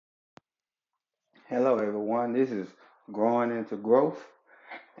Hello, everyone. This is Growing into Growth,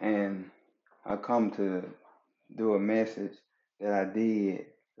 and I come to do a message that I did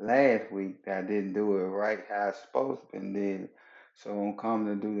last week that I didn't do it right how I supposed to been did. So I'm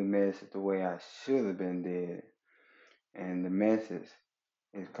coming to do the message the way I should have been did. And the message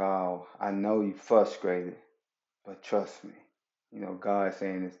is called "I know you frustrated, but trust me." God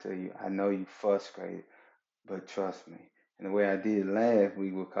saying this to you. I know you frustrated, but trust me. And the way I did it last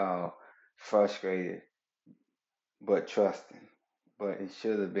week was called "Frustrated but trusting." But it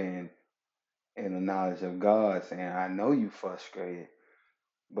should have been in the knowledge of God saying, I know you frustrated,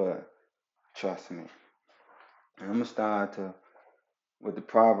 but trust me. And I'm gonna start with the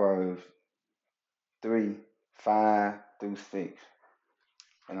Proverbs 3, 5 through 6.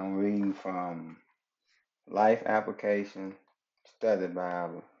 And I'm reading from Life Application Study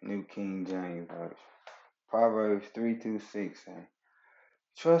Bible, New King James Version. Proverbs 3 through 6 say,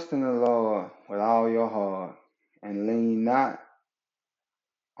 Trust in the Lord with all your heart, and lean not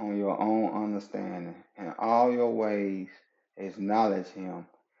on your own understanding. In all your ways acknowledge him,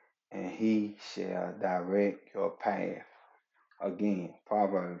 and he shall direct your path. Again,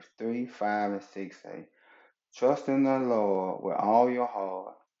 Proverbs 3, 5, and 6 say, Trust in the Lord with all your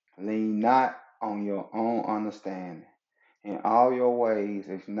heart. Lean not on your own understanding. In all your ways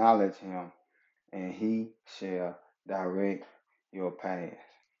acknowledge him, and he shall direct your path.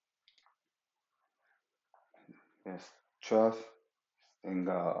 Just trust in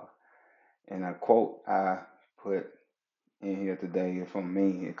God. And a quote I put in here today is from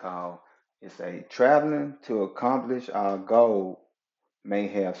me. It's a traveling to accomplish our goal may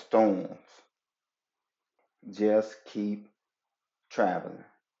have storms. Just keep traveling.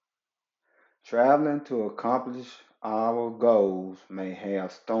 Traveling to accomplish our goals may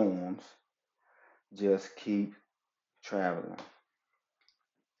have storms. Just keep traveling.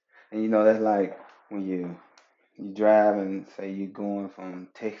 And that's like when you driving, say you're going from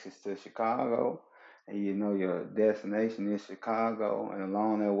Texas to Chicago, and you know your destination is Chicago, and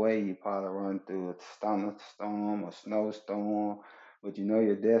along that way you probably run through a thunderstorm or snowstorm, but you know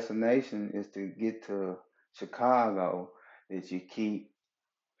your destination is to get to Chicago, that you keep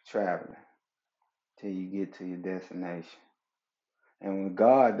traveling till you get to your destination. And when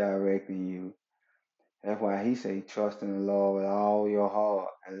God directing you, that's why he say, trust in the Lord with all your heart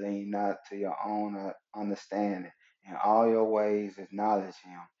and lean not to your own understanding. In all your ways acknowledge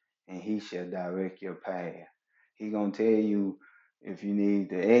him, and he shall direct your path. He gonna tell you if you need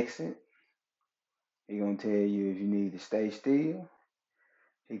to exit. He gonna tell you if you need to stay still.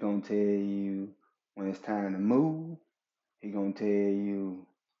 He gonna tell you when it's time to move. He gonna tell you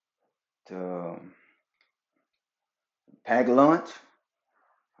to pack lunch.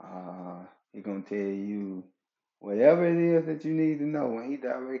 He gonna tell you whatever it is that you need to know when he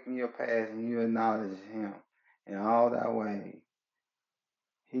directing your path and you acknowledge him in all that way.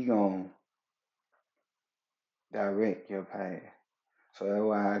 He gonna direct your path. So that's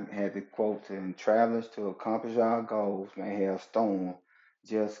why I had the quote to travelers to accomplish our goals may have storm.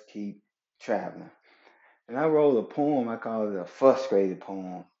 Just keep traveling. And I wrote a poem, I call it a frustrated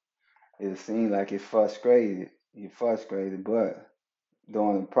poem. It seems like it's frustrated. You're frustrated, but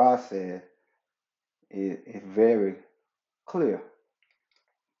during the process, it's very clear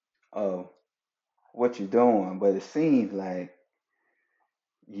of what you're doing, but it seems like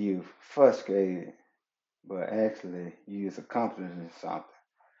you frustrated, but actually you is accomplishing something.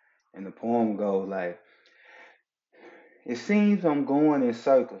 And the poem goes like, it seems I'm going in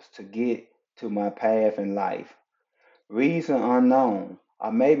circles to get to my path in life. Reason unknown,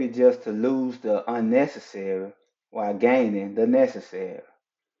 or maybe just to lose the unnecessary while gaining the necessary.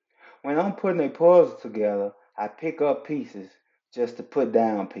 When I'm putting a puzzle together, I pick up pieces just to put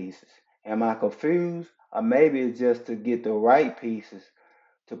down pieces. Am I confused? Or maybe it's just to get the right pieces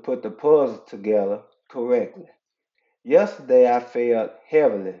to put the puzzle together correctly. Yesterday I failed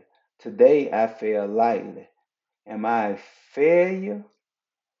heavily. Today I fail lightly. Am I a failure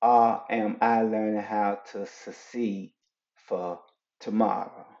or am I learning how to succeed for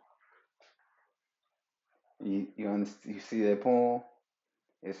tomorrow? You see that poem?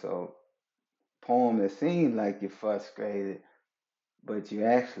 It's a poem that seems like you're frustrated, but you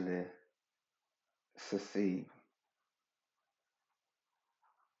actually succeed.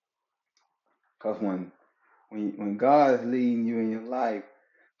 Because when God is leading you in your life,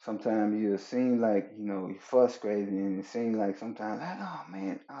 sometimes you seem like you're frustrated, and it seems like sometimes, like, oh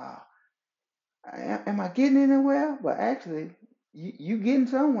man, am I getting anywhere? But actually, you getting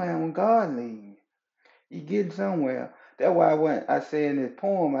somewhere when God leads you. You getting somewhere. That's why when I say in this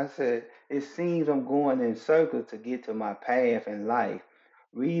poem, I said it seems I'm going in circles to get to my path in life.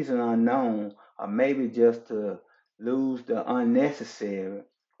 Reason unknown, or maybe just to lose the unnecessary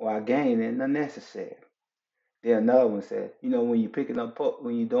while gaining the necessary. Then another one said, when you're picking up,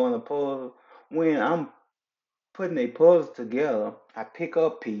 when you're doing a puzzle, when I'm putting a puzzle together, I pick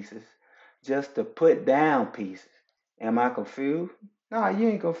up pieces just to put down pieces. Am I confused? No, you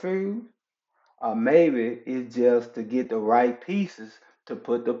ain't confused. Or maybe it's just to get the right pieces to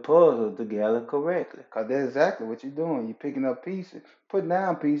put the puzzle together correctly. Because that's exactly what you're doing. You're picking up pieces, putting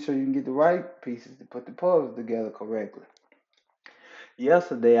down pieces so you can get the right pieces to put the puzzle together correctly.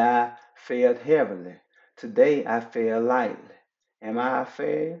 Yesterday I failed heavily. Today I fail lightly. Am I a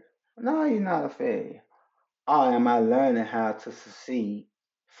failure? No, you're not a failure. Or am I learning how to succeed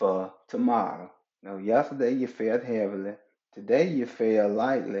for tomorrow? No, yesterday you failed heavily. Today you fail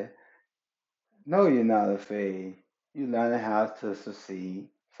lightly. No, you're not a failure. You're learning how to succeed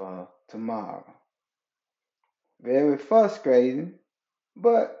for tomorrow. Very frustrating,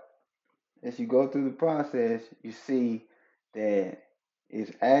 but as you go through the process, you see that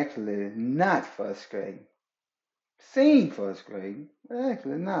it's actually not frustrating. Seem frustrating, but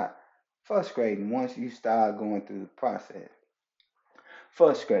actually not frustrating once you start going through the process.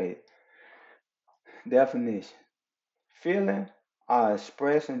 Frustrated. Definition. Feeling or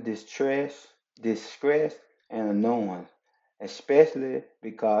expressing distress, and annoyance, especially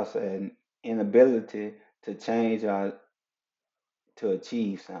because of an inability to change or to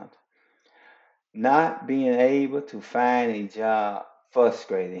achieve something. Not being able to find a job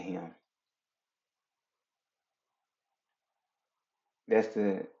frustrated him. That's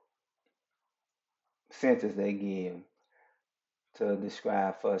the sentence they give to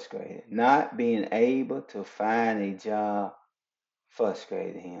describe frustrated. Not being able to find a job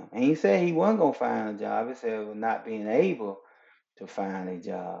frustrated him. And he said he wasn't going to find a job. He said not being able to find a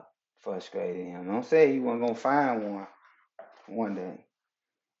job frustrated him. Don't say he wasn't going to find one day.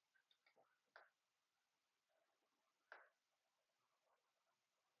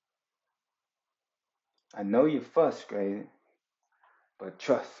 I know you're frustrated, but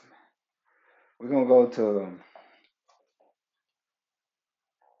trust me. We're going to go to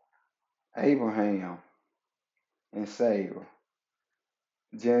Abraham and Sarah.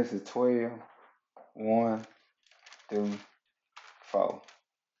 Genesis 12, 1 through 4.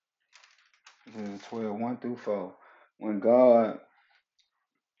 Genesis 12, 1 through 4. When God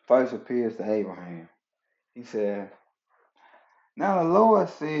first appears to Abraham, he said, Now the Lord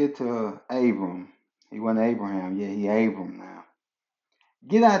said to Abram, he wasn't Abraham yet, he Abram now.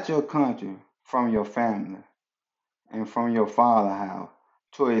 Get out your country, from your family, and from your father's house,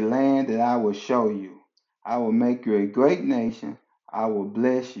 to a land that I will show you. I will make you a great nation. I will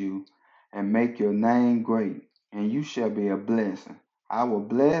bless you and make your name great, and you shall be a blessing. I will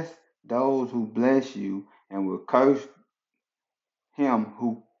bless those who bless you, and will curse him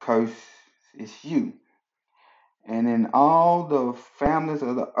who curses you. And in all the families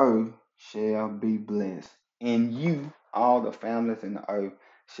of the earth shall be blessed. In you, all the families in the earth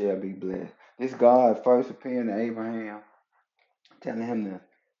shall be blessed. This God first appearing to Abraham, telling him to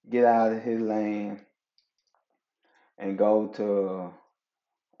get out of his land and go to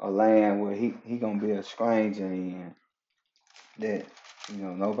a land where he gonna be a stranger in, that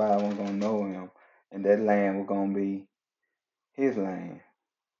nobody was gonna know him, and that land was gonna be his land.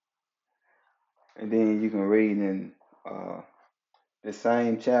 And then you can read in the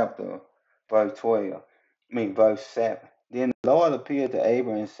same chapter, verse 7. Then the Lord appeared to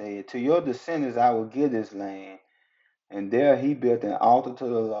Abraham and said, To your descendants I will give this land. And there he built an altar to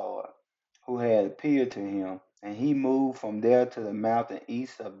the Lord, who had appeared to him. And he moved from there to the mountain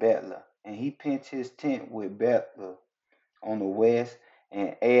east of Bethel. And he pitched his tent with Bethel on the west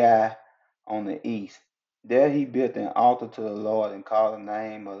and Ai on the east. There he built an altar to the Lord and called the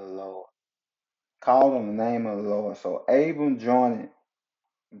name of the Lord. Called on the name of the Lord. So Abram joined it,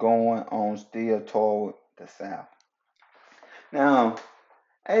 going on still toward the south. Now,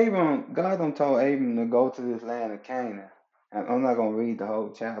 God done told Abram to go to this land of Canaan. I'm not gonna read the whole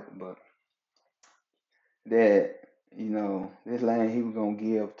chapter, but that this land he was gonna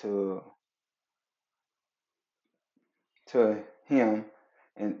give to him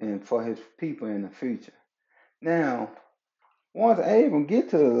and for his people in the future. Now, once Abram get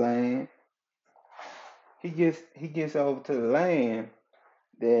to the land, he gets over to the land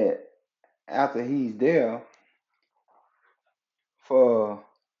that after he's there for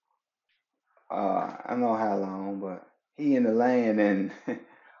I don't know how long, but he in the land and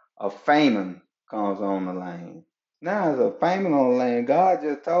a famine comes on the land. Now, as a famine on the land, God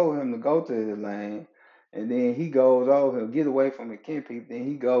just told him to go to his land, And then he goes over, get away from the kin people. Then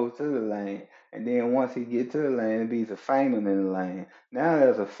he goes to the land. And then once he get to the land, it be a famine in the land. Now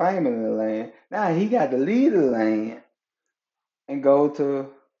there's a famine in the land. Now he got to leave the land and go to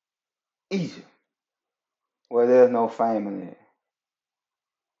Egypt, where there's no famine in.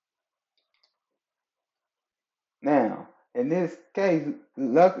 Now, in this case,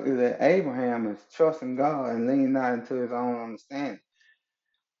 luckily that Abraham is trusting God and leaning not into his own understanding.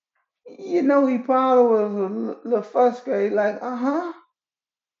 You know, he probably was a little frustrated, like, I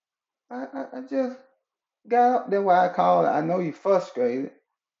just got up. That's why I call it, I know you're frustrated.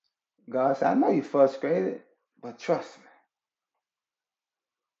 God said, I know you're frustrated, but trust me.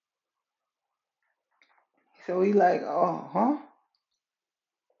 So he like, go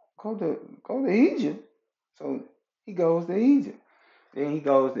to Egypt. So he goes to Egypt. Then he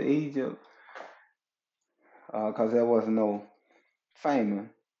goes to Egypt because there was no famine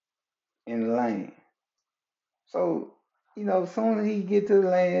in the land. So, as soon as he get to the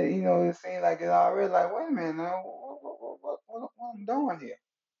land, it seems like it's already like, wait a minute now, what I'm doing here?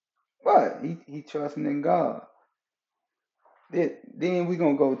 But he trusting in God. Then we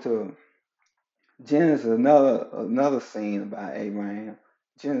gonna go to Genesis, another scene about Abraham.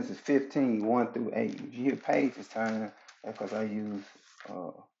 Genesis 15, 1 through 8. If you hear pages turning, that's because I use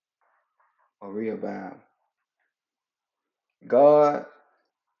uh, a real Bible. God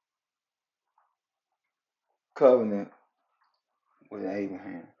covenant with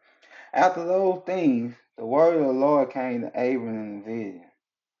Abraham. After those things, the word of the Lord came to Abram in a vision,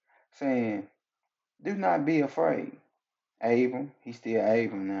 saying, do not be afraid, Abram. He's still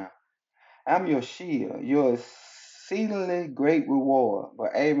Abram now. I'm your shield, your exceedingly great reward.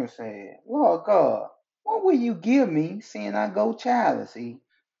 But Abram said, Lord God, what will you give me, seeing I go childless? He's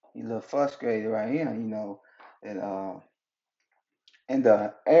a little frustrated right here, that and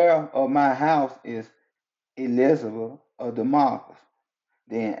the heir of my house is Elizabeth of Damascus.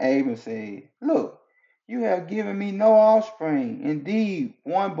 Then Abram said, look, you have given me no offspring. Indeed,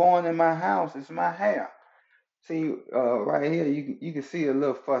 one born in my house is my heir. See, right here, you can see a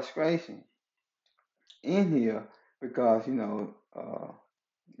little frustration in here because God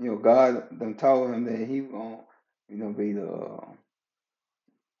done told him that he gonna be the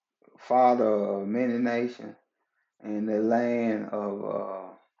father of many nations, and the land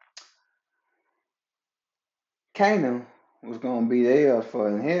of Canaan was gonna be theirs for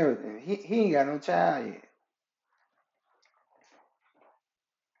inheritance. He ain't got no child yet.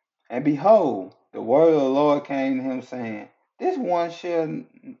 And behold, the word of the Lord came to him, saying, this one shall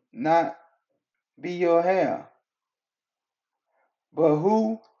not be your heir, but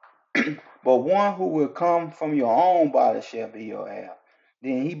but one who will come from your own body shall be your heir.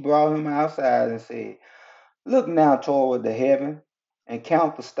 Then he brought him outside and said, look now toward the heaven and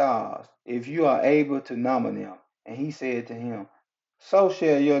count the stars, if you are able to number them. And he said to him, so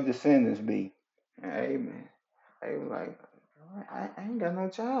shall your descendants be. Amen. They was like, I ain't got no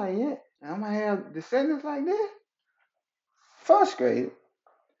child yet. I'm going to have descendants like this? Frustrated.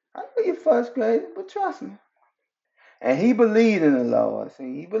 I know you're frustrated, but trust me. And he believed in the Lord.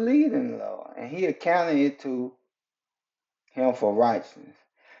 See, he believed in the Lord. And he accounted it to him for righteousness.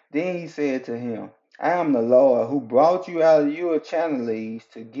 Then he said to him, I am the Lord who brought you out of your channelings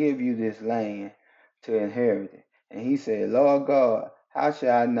to give you this land to inherit it. And he said, Lord God, how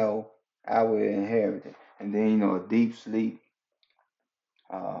shall I know I will inherit it? And then, a deep sleep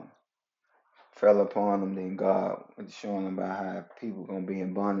um, fell upon him. Then God was showing him about how people going to be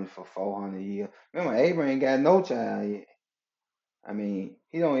in bondage for 400 years. Remember, Abraham ain't got no child yet. I mean,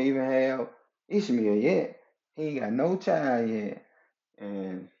 he don't even have Ishmael yet. He ain't got no child yet.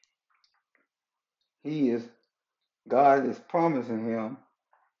 And God is promising him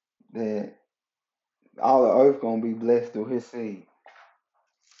that all the earth gonna be blessed through his seed.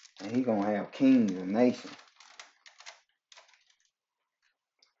 And he gonna have kings and nations.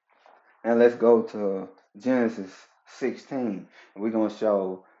 And let's go to Genesis 16. And we're gonna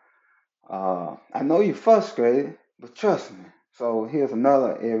show I know you're frustrated, but trust me. So here's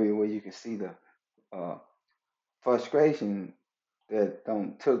another area where you can see the uh, frustration that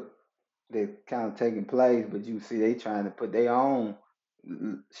kind of taking place, but you see they trying to put their own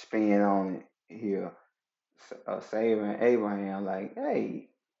spin on it here, saving Abraham. Like, hey,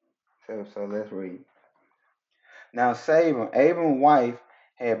 so let's read. Now, Abram's wife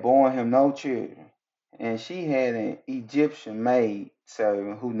had borne him no children, and she had an Egyptian maid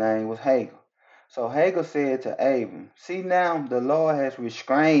servant whose name was Hagar. So Hagar said to Abram, see now, the Lord has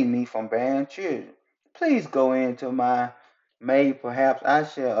restrained me from bearing children. Please go in to my maid, perhaps I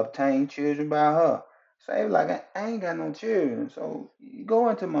shall obtain children by her. So Abram like, I ain't got no children, so you go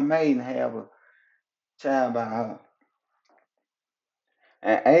into my maid and have a child by her.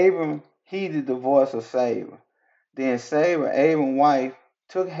 And Abram heeded the voice of Sarah. Then Sarah, Abram's wife,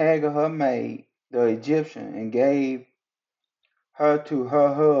 took Hagar her maid, the Egyptian, and gave her to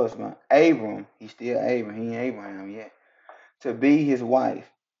her husband, Abram. He's still Abram, he ain't Abraham yet, to be his wife.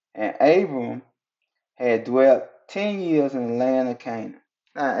 And Abram had dwelt 10 years in the land of Canaan.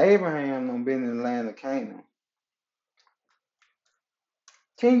 Now Abraham done been in the land of Canaan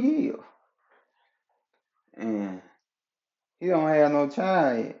 10 years. And he don't have no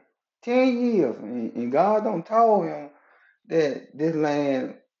child yet. 10 years. And God don't told him that this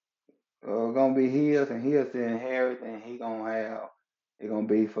land gonna be his and his to inherit, and he gonna have it gonna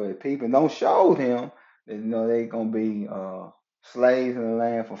be for his people. Don't show him that they gonna be slaves in the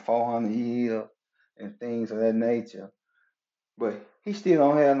land for 400 years and things of that nature. But he still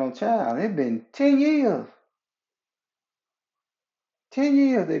don't have no child. It's been 10 years. 10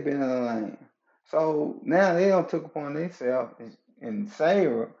 years they've been in the land. So now they don't took upon themselves, and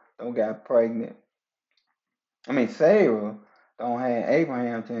Sarah don't got pregnant. I mean Sarah don't have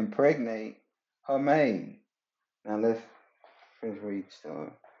Abraham to impregnate her maid. Now let's read the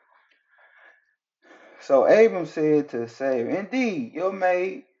story. So Abram said to Sarah, indeed, your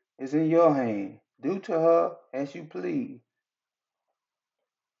maid is in your hand. Do to her as you please.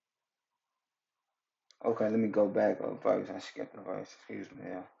 Okay, let me go back a verse. I skipped a verse. Excuse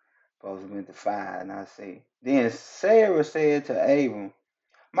me. I supposed to went to 5, and I say, then Sarah said to Abram,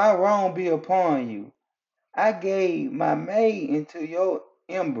 my wrong be upon you. I gave my maid into your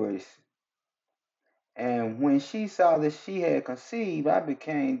embrace. And when she saw that she had conceived, I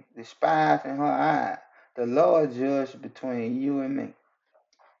became despised in her eyes. The Lord judged between you and me.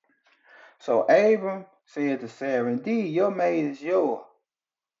 So Abram said to Sarah, indeed, your maid is yours.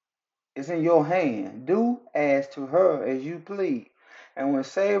 It's in your hand. Do as to her as you please. And when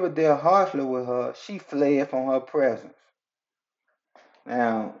Sarah dealt harshly with her, she fled from her presence.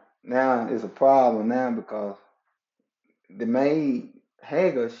 Now it's a problem now because the maid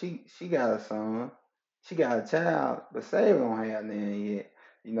Hagar, she got a son, she got a child, but Sarah don't have none yet,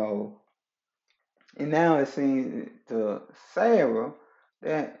 you know. And now it seems to Sarah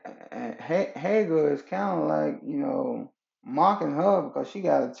that Hagar is kind of like, mocking her because she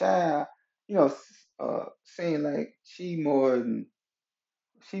got a child, saying like she more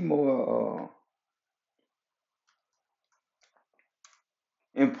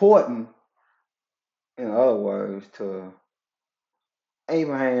important, in other words, to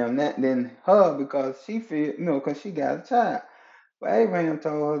Abraham than her because she feel, because she got a child. But Abraham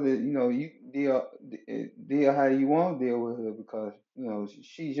told her that, you deal how you want to deal with her because,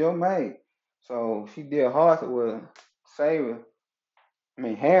 she's your mate. So she deal hard with Sarah. I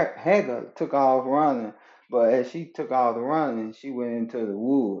mean, Hagar took off running, but as she took off running, she went into the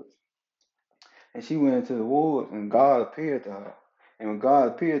woods. And she went into the woods, and God appeared to her. And when God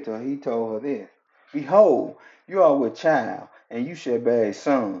appeared to her, he told her this, behold, you are with child, and you shall bear a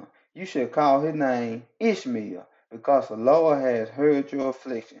son. You shall call his name Ishmael, because the Lord has heard your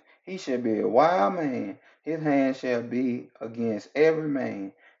affliction. He shall be a wild man. His hand shall be against every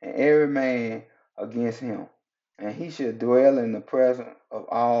man, and every man against him. And he shall dwell in the presence of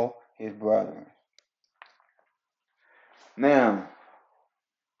all his brethren. Now,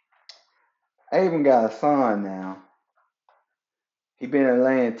 Abram got a son now. He been in the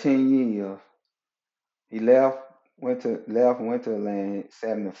land 10 years. He went to the land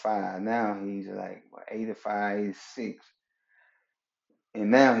 75. Now he's like 85, 86. And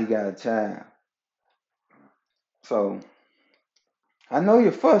now he got a child. So I know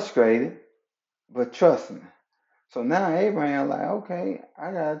you're frustrated, but trust me. So now Abraham like, okay,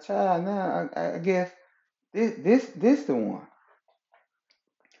 I got a child now. I guess this the one.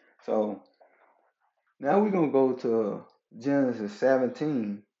 So now we're gonna go to Genesis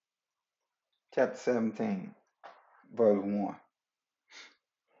 17, chapter 17, verse 1.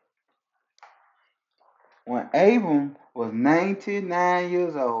 When Abram was 99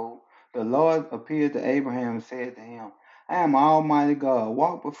 years old, the Lord appeared to Abraham and said to him, I am Almighty God.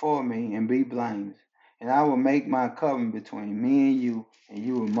 Walk before me and be blameless, and I will make my covenant between me and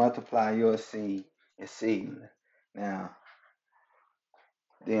you will multiply your seed exceedingly. Now,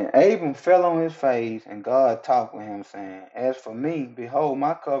 then Abram fell on his face, and God talked with him, saying, as for me, behold,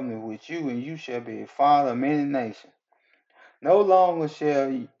 my covenant with you, and you shall be a father of many nations. No longer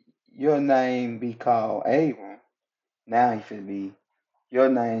shall your name be called Abram. Now he should be, your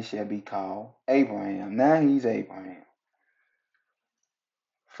name shall be called Abraham. Now he's Abraham.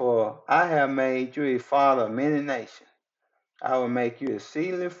 For I have made you a father of many nations. I will make you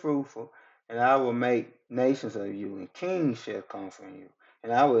exceedingly fruitful, and I will make nations of you, and kings shall come from you.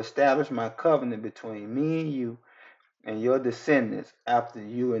 And I will establish my covenant between me and you and your descendants after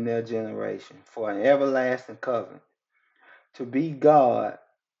you and their generation for an everlasting covenant, to be God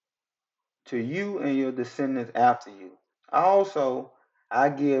to you and your descendants after you. Also, I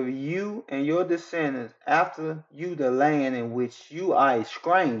give you and your descendants after you the land in which you are a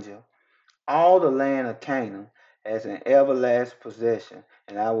stranger, all the land of Canaan, as an everlasting possession,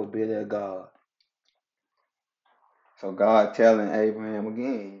 and I will be their God. So God telling Abraham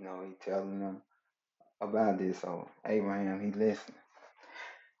again, he telling them about this. So Abraham, he listening.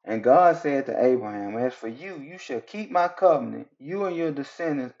 And God said to Abraham, as for you, you shall keep my covenant, you and your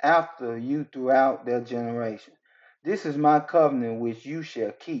descendants after you throughout their generation. This is my covenant which you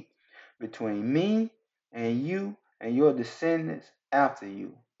shall keep between me and you and your descendants after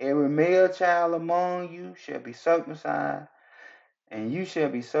you. Every male child among you shall be circumcised, and you shall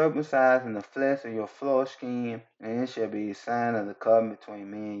be circumcised in the flesh of your foreskin, and it shall be a sign of the covenant between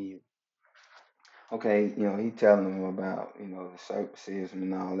me and you. Okay, he telling them about, the circumcision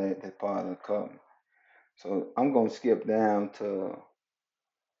and all that, that part of the covenant. So I'm going to skip down to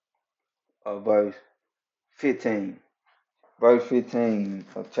verse 15. Verse 15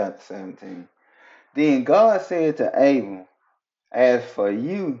 of chapter 17. Then God said to Abram, as for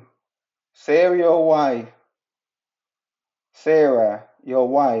you, Sarah your wife,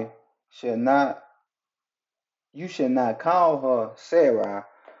 you shall not call her Sarah,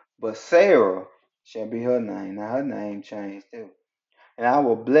 but Sarah shall be her name. Now her name changed too. And I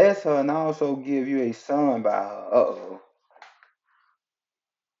will bless her and also give you a son by her. Uh-oh.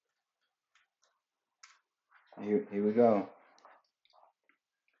 Here we go.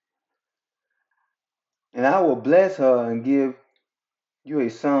 And I will bless her and give you a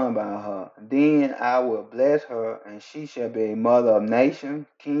son by her. Then I will bless her, and she shall be a mother of nations,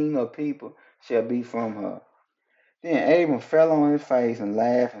 king of people shall be from her. Then Abram fell on his face and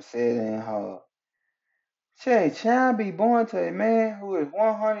laughed and said in his heart, shall a child be born to a man who is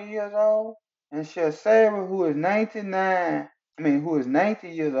 100 years old? And shall Sarah, who is 90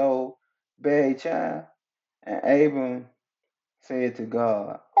 years old, bear a child? And Abram said to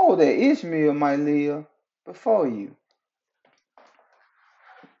God, oh, that Ishmael might live before you.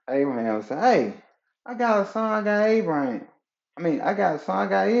 Abraham said, hey, I got a son, I got Abraham. I got a son, I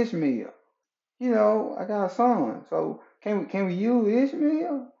got Ishmael. I got a son. So can we use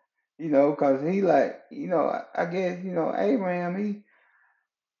Ishmael? Because he I guess, Abraham,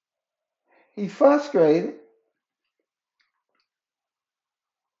 he frustrated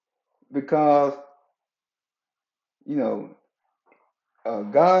because, you know,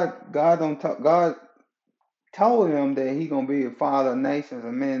 God told him that he gonna be a father of nations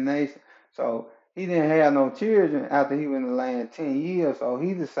and many nations. So he didn't have no children after he was in the land 10 years. So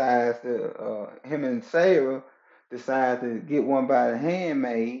he decides to him and Sarah decide to get one by the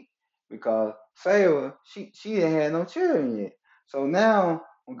handmaid because Sarah she didn't have no children yet. So now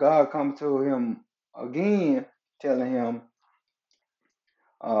when God comes to him again, telling him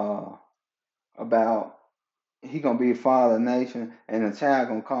about he gonna be a father of nation and the child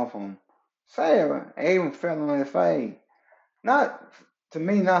gonna come from Sarah, Abram fell on his face. Not to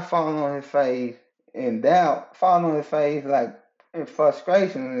me, not falling on his face in doubt, falling on his face like in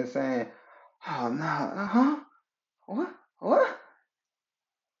frustration and saying, "Oh no, what?"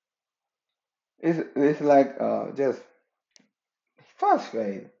 It's like just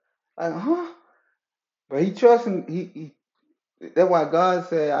frustrated, like But he trusting he. That's why God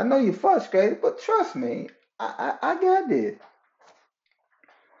said, "I know you're frustrated, but trust me, I got this."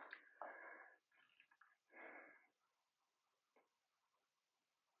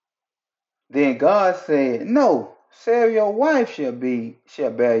 Then God said, "No, Sarah your wife shall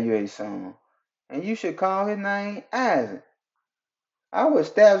bear you a son, and you shall call his name Isaac. I will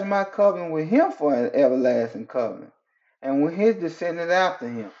establish my covenant with him for an everlasting covenant, and with his descendants after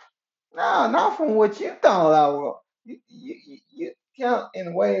him." No, not from what you thought I was. You count in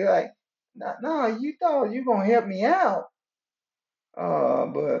a way like, no, you thought you gonna help me out.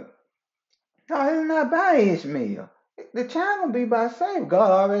 But no, it's not by Ishmael. The child gonna be by Savior.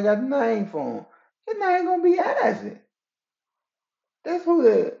 God already got the name for him. His name gonna be Isaac. That's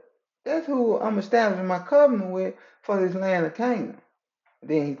who I'm establishing my covenant with for this land of Canaan.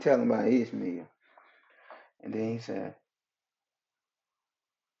 Then he tell him about Ishmael. And then he said,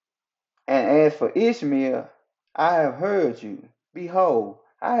 and as for Ishmael, I have heard you. Behold,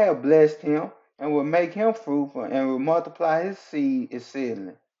 I have blessed him and will make him fruitful and will multiply his seed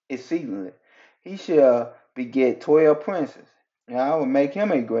exceedingly. He shall beget 12 princes, and I will make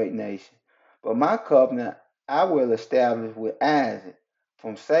him a great nation. But my covenant I will establish with Isaac.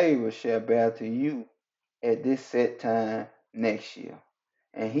 From Sarah shall bear to you at this set time next year.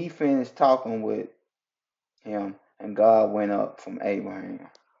 And he finished talking with him, and God went up from Abraham.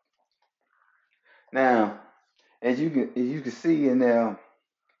 Now, as you can see in there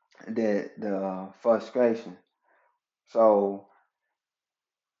that the frustration. So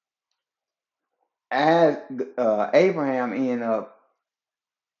as Abraham ended up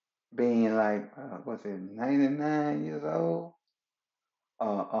being like what's it, 99 years old,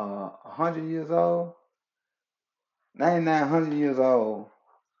 100 years old, 99, 100 years old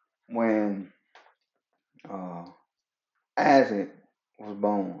when uh, Isaac was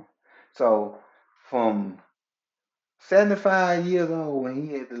born. So from 75 years old when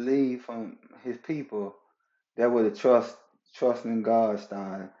he had to leave from his people, that where the trust in God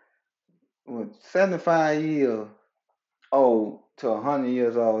started. With 75 years old to 100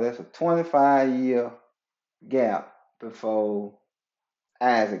 years old, that's a 25-year gap before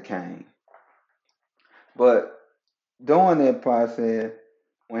Isaac came. But during that process,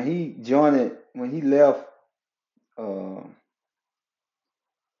 when he left uh,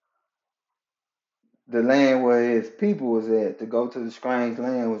 the land where his people was at to go to the strange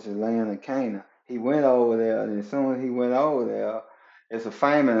land, which is the land of Canaan. He went over there, and as soon as he went over there, it's a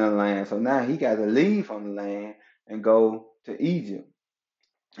famine in the land. So now he got to leave from the land and go to Egypt,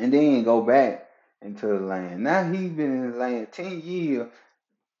 and then go back into the land. Now he's been in the land 10 years,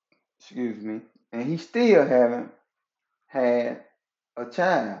 excuse me, and he still haven't had a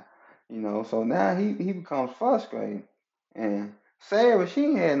child. So now he becomes frustrated, and Sarah, she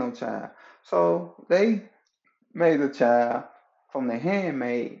ain't had no child, so they made a child from the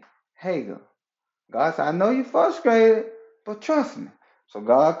handmaid Hagar. God said, I know you're frustrated, but trust me. So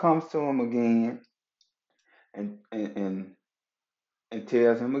God comes to him again and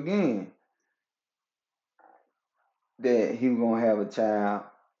tells him again that he was gonna have a child.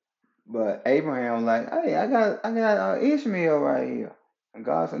 But Abraham like, hey, I got Ishmael right here. And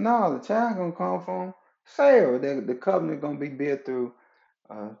God said, no, the child gonna come from Sarah. The covenant gonna be built through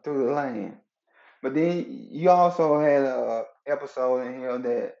the land. But then you also had a episode in here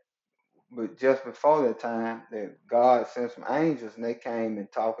that, but just before that time, that God sent some angels and they came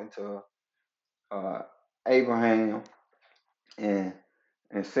and talking to uh, Abraham, and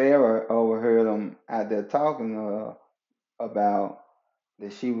Sarah overheard them out there talking about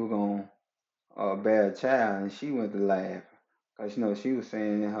that she was gonna bear a child, and she went to laugh because she was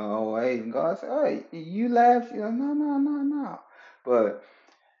saying in her old age. And God said, "Hey, you laugh?" She like, "No, no, no, no." But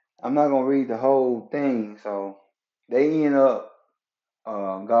I'm not gonna read the whole thing. So they end up,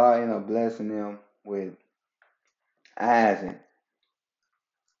 God ended up blessing them with Isaac,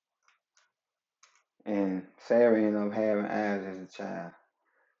 and Sarah ended up having Isaac as a child,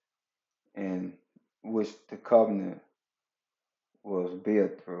 and which the covenant was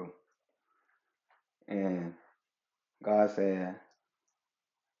built through. And God said,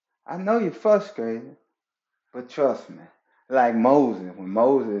 I know you're frustrated, but trust me. Like Moses,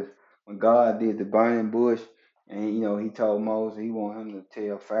 when God did the burning bush, and he told Moses he wanted him to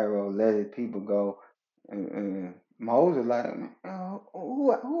tell Pharaoh, let his people go. And Moses like,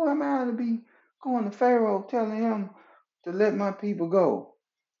 who am I to be going to Pharaoh telling him to let my people go?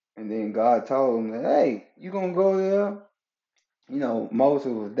 And then God told him that, hey, you gonna go there?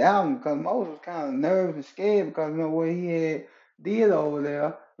 Moses was doubting because Moses was kind of nervous and scared because what he had did over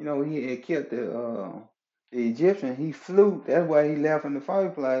there. He had killed the Egyptian. He flew. That's why he left in the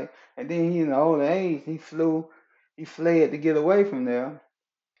first place. And then he, in the older age, he flew. He fled to get away from there.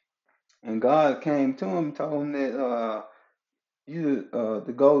 And God came to him, told him that you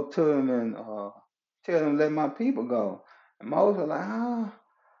to go to him and tell them let my people go. And Moses was like, I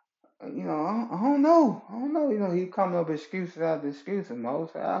don't know. He coming up with excuses after excuses.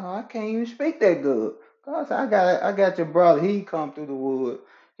 Moses said, I can't even speak that good. God said, I got your brother. He come through the wood.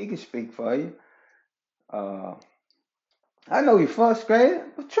 He can speak for you. Uh, I know you're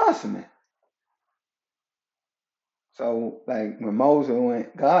frustrated, but trust me. So, like when Moses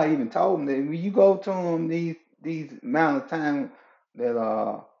went, God even told him that when you go to him these amount of time that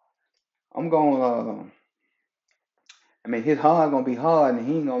I'm going his heart gonna be hard and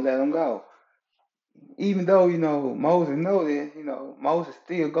he ain't gonna let him go. Even though Moses know that Moses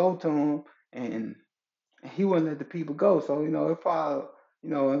still go to him, and he wouldn't let the people go. So it probably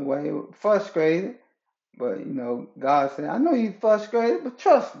in a way frustrated. But God said, I know you're frustrated, but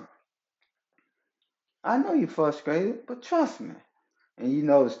trust me. I know you're frustrated, but trust me. And you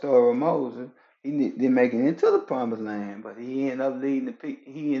know the story of Moses. He didn't make it into the promised land, but he ended up leading the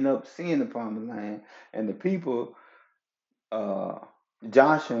people. He ended up seeing the promised land, and the people, uh,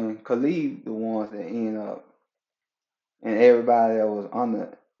 Joshua and Caleb, the ones that end up, and everybody that was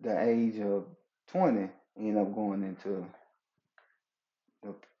under the age of 20 ended up going into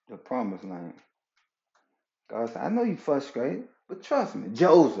the, the promised land. God said, I know you frustrated, but trust me.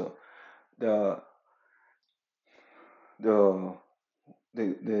 Joseph, the the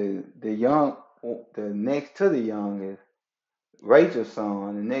the young, the next to the youngest, Rachel's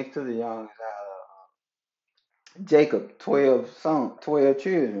son, the next to the youngest out of Jacob, 12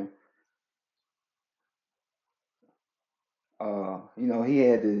 children. He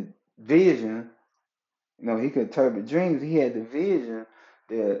had the vision. He could interpret dreams. He had the vision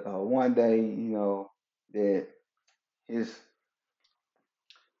that one day, that his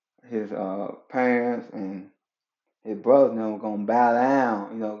parents and his brothers, gonna bow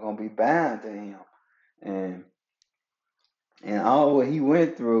down. Gonna be bound to him, and all what he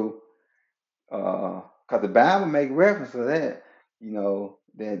went through. Cause the Bible make reference to that.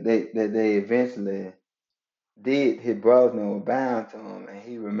 That they eventually did. His brothers were bound to him, and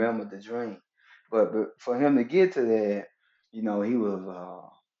he remembered the dream. But for him to get to that, he was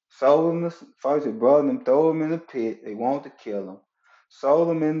sold him. First, his brother them throw him in the pit. They wanted to kill him. Sold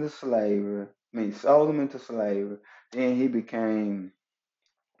him into slavery. Sold him into slavery. Then he became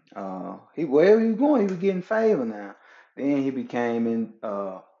wherever he was going, he was getting favor now. Then he became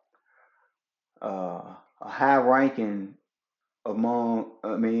a high ranking among.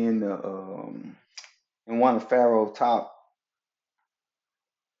 In one of Pharaoh's top,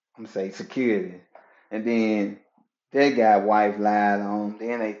 I'm say security, and then that guy wife lied on him.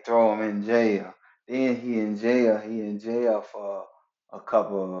 Then they throw him in jail. Then he in jail. He in jail for a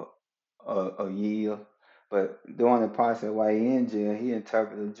couple of years. But during the process while he in jail, he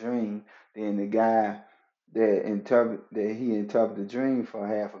interpreted a dream. Then the guy that he interpreted the dream for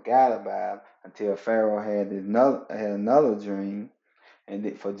had forgot about him until Pharaoh had another dream,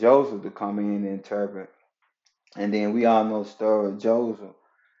 and for Joseph to come in and interpret. And then we all know the story of Joseph,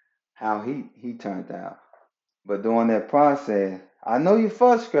 how he turned out. But during that process, I know you're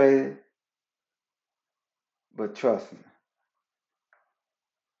frustrated, but trust me.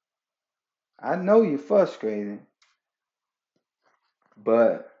 I know you're frustrated,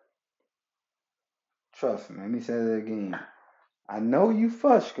 but trust me. Let me say that again. I know you're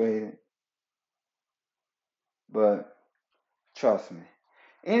frustrated, but trust me.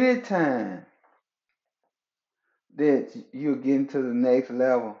 Anytime that you're getting to the next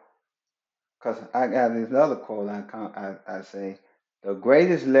level, because I got this other quote I say, the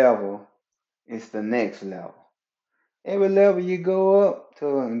greatest level is the next level. Every level you go up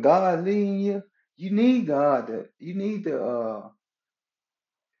to and God leading you, you need God to, you need to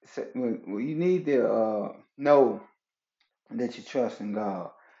know that you trust in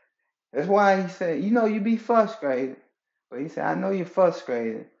God. That's why he said, you be frustrated, but he said, I know you're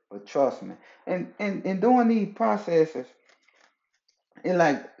frustrated, but trust me. And during these processes, it's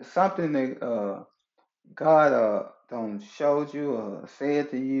like something that God don't showed you or said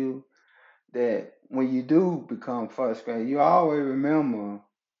to you, that when you do become frustrated, you always remember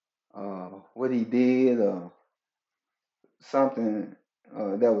what he did, or something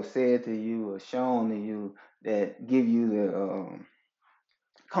that was said to you or shown to you, that give you the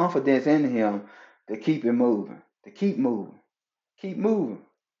confidence in him to keep it moving, to keep moving, keep moving,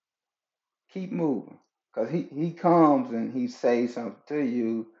 keep moving. Because he comes and he says something to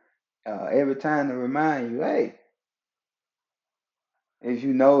you every time to remind you, hey, as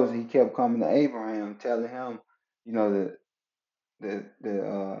you know, as he kept coming to Abraham, telling him,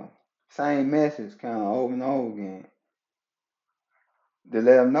 the same message kind of over and over again, to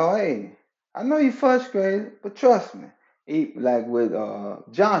let him know, hey, I know you're frustrated, but trust me. Like with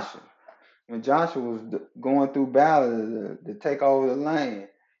Joshua, when Joshua was going through battle to take over the land,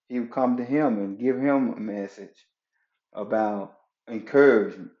 he would come to him and give him a message about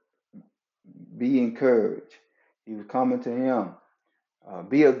encouragement. Be encouraged. He was coming to him.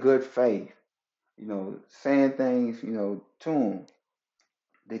 Be a good faith. Saying things, to him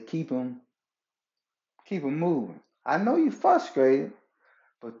to keep him moving. I know you're frustrated,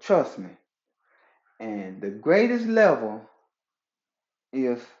 but trust me. And the greatest level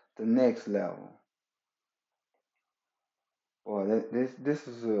is the next level. Boy, this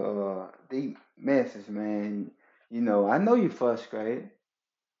is a deep message, man. I know you're frustrated,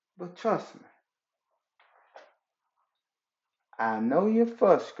 but trust me. I know you're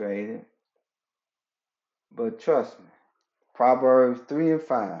frustrated, but trust me. Proverbs 3 and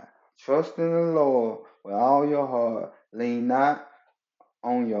 5. Trust in the Lord with all your heart. Lean not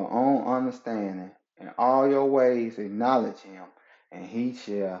on your own understanding. In all your ways acknowledge him, and he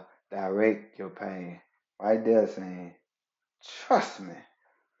shall direct your path. Right there saying, trust me.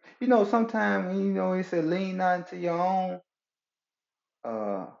 Sometimes when it said lean not into your own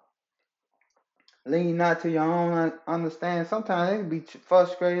uh lean not to your own understand. Sometimes it can be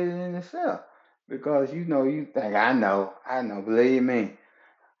frustrated in itself because you think I know. Believe me,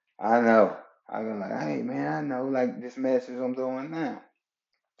 I know. I go like, hey man, I know. Like this message I'm doing now,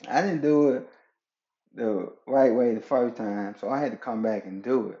 I didn't do it the right way the first time, so I had to come back and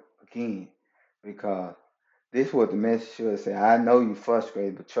do it again because this is what the message should say. I know you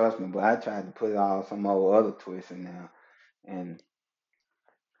frustrated, but trust me. But I tried to put all some old other twists in there, and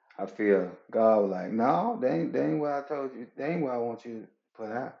I feel God was like, no, they ain't what I told you. They ain't what I want you to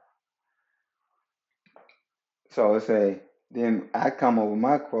put out. So it say, then I come up with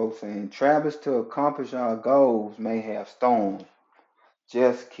my quote saying, travelers to accomplish our goals may have storms.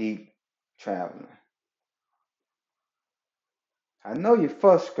 Just keep traveling. I know you're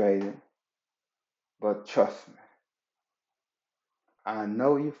frustrated, but trust me. I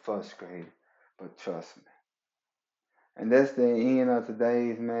know you're frustrated, but trust me. And that's the end of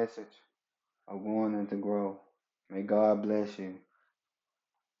today's message of going into growth. May God bless you.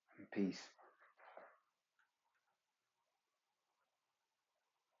 Peace.